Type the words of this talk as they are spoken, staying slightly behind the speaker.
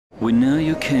We know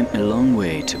you came a long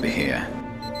way to be here.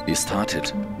 You started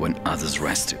when others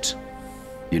rested.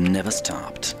 You never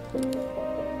stopped.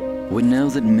 We know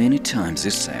that many times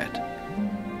you said,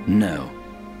 "No,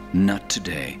 not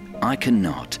today. I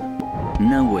cannot.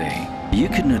 No way. You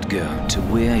could not go to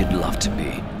where you'd love to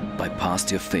be,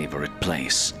 bypassed your favorite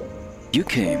place. You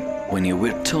came when you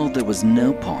were told there was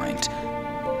no point,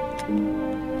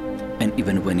 and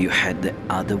even when you had the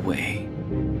other way.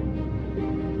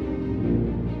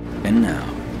 And now,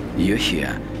 you're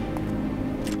here,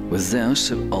 with those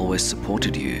who always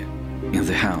supported you, in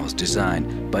the house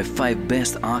designed by 5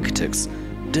 best architects,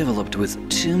 developed with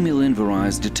 2 million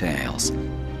various details,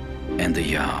 and the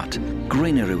yard,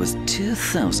 greenery with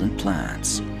 2,000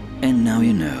 plants. And now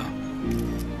you know,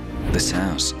 this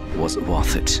house was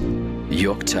worth it.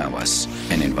 York Towers,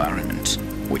 an environment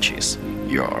which is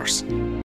yours.